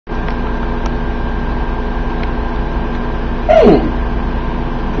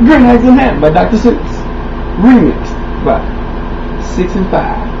Green Eggs and Ham by Dr. Seuss. Remixed by 6 and 5.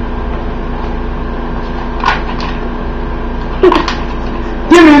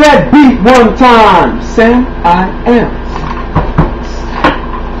 Give me that beat one time. Sam, I am.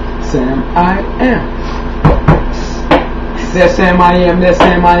 Sam, I am. That Sam, I am. That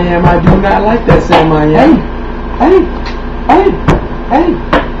Sam, I am. I do not like that Sam, I am. Hey.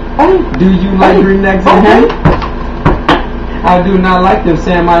 Do you like green eggs and ham? I do not like them,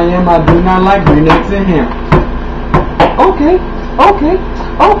 Sam, I am. I do not like green eggs and ham. Okay.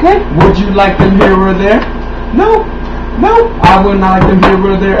 Would you like them here or there? No. I would not like them here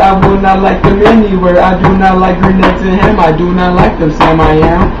or there. I would not like them anywhere. I do not like green eggs and ham. I do not like them, Sam, I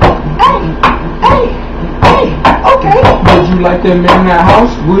am. Okay. Would you like them in the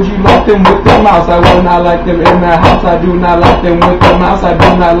house? Would you like them with the mouse? I would not like them in the house. I do not like them with the mouse. I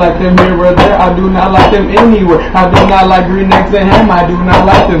do not like them here or there. I do not like them anywhere. I do not like green eggs and ham. I do not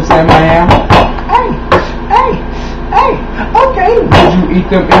like them, Sam, I am. Okay. Would you eat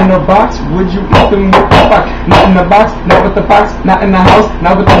them in the box? Would you eat them with the box? Not in the box, not with the box, not in the house,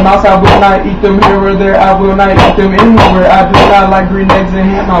 not with the mouse. I will not eat them here or there. I will not eat them anywhere. I do not like green eggs and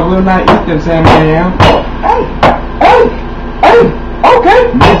ham. I will not eat them, Sam, I am.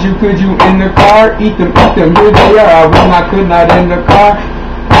 Okay. Could you in the car? Eat them, here they are. I will not, could not in the car.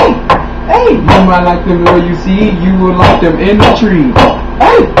 Hey. You might like them where you see. You will like them in the tree.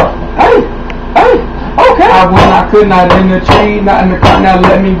 Okay. I will not, could not in the tree, not in the car. Now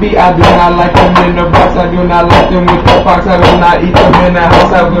let me be. I do not like them in the box. I do not like them with the fox. I will not eat them in the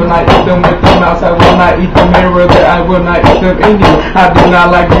house. I will not eat them with the mouse. I will not eat them here or there. I will not eat them anywhere. I do not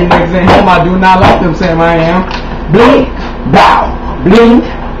like green eggs and ham. I do not like them, Sam, I am. Blink, bow, blink,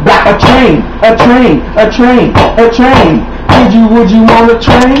 bow. A train. Would you want a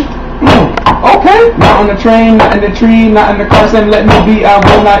train? Okay. Not on the train, not in the tree, not in the car. Sam, let me be. I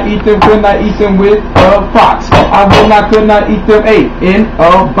will not eat them, could not eat them with a fox. I will not, could not eat them, in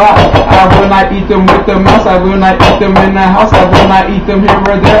a box. I will not eat them with the mouse. I will not eat them in the house. I will not eat them here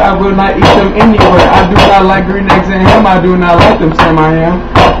or there. I will not eat them anywhere. I do not like green eggs and ham. I do not like them, Sam, I am.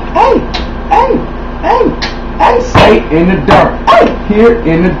 Say in the dark. Here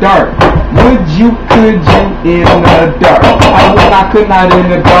in the dark. Would you, could you in the dark? I will not, could not in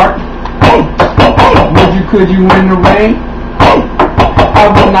the dark. Would you, could you in the rain? I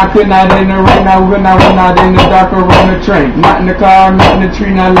will not, could not in the rain. I will not in the dark or on the train. Not in the car, not in the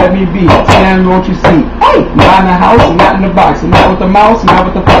tree. Now let me be. Sam, won't you see? Not in the house, not in the box. Not with the mouse, not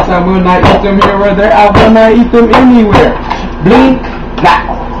with the fox. I will not eat them here or there. I will not eat them anywhere. Blink,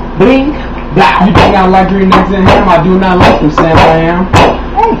 blow. Blink, blow. You do not like green eggs and ham. I do not like them, Sam, I am.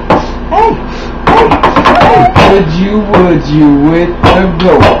 Would you with the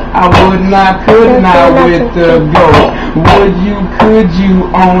goat? I would not, could not with the goat. Would you, could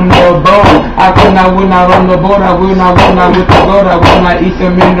you on the boat? I could not, would not on the boat. I will not with the goat. I will not eat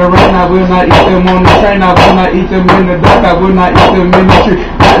them in the rain. I will not eat them on the train. I will not eat them in the dark. I will not eat them in the tree.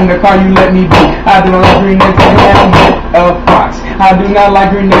 Not in the car, you let me be. I do not like green eggs and ham with a fox. I do not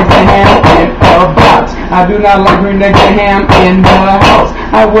like green eggs and ham in a box. I do not like green eggs and ham in the house.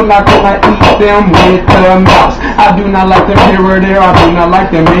 I will not, could not eat them with the mouse. I do not like them here or there. I do not like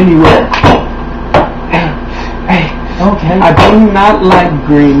them anywhere. Okay. I do not like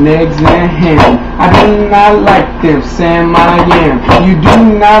green eggs and ham. I do not like them, Sam, I am. You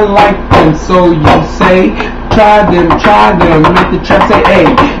do not like them, so you say. Try them, make the trap say, hey.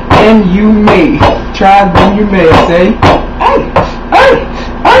 And you may. Try them, you may say, hey,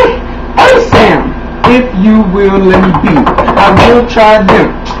 Sam. If you will let me be, I will try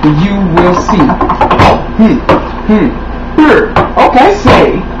them. You will see. Okay,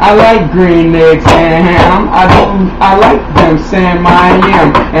 say, I like green eggs and ham. I like them, Sam, I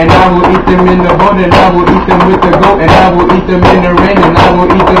am. And I will eat them in the boat, and I will eat them with the goat, and I will eat them in the rain, and I will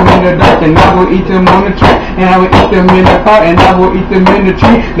eat them in the dark, and I will eat them on the train, and I will eat them in the car, and I will eat them in the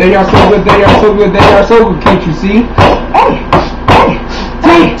tree. They are so good, they are so good, they are so good, can't you see?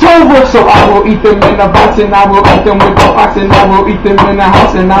 Take over, so I will eat them in the box, and I will eat them with the fox, and I will eat them in the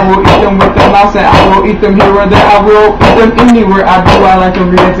house, and I will eat them with the mouse, and I will eat them here or there. I will eat them anywhere. I do. I like them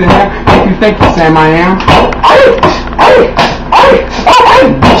green eggs and ham. Thank you, Sam, I am.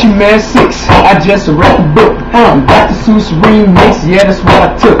 Get you man 6. I just read the book. Dr. Seuss remix. Yeah, that's what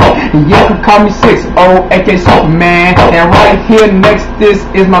I took. And yeah, you can call me 6. Oh, AK Superman. And right here next, this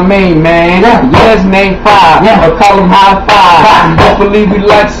is my main man. Yeah, his name 5. Yeah, I'll call him High 5. Don't believe we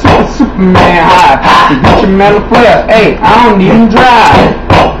like Superman High. Get your metal flare. Hey, I don't even drive.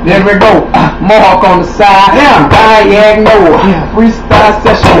 There we go. Mohawk on the side. Yeah, diagonal. Freestyle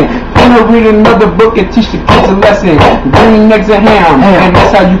session. In the read another book and teach the kids a lesson. Green eggs and ham, and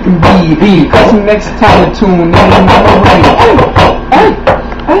that's how you can be. Cause next time to tune in, I'm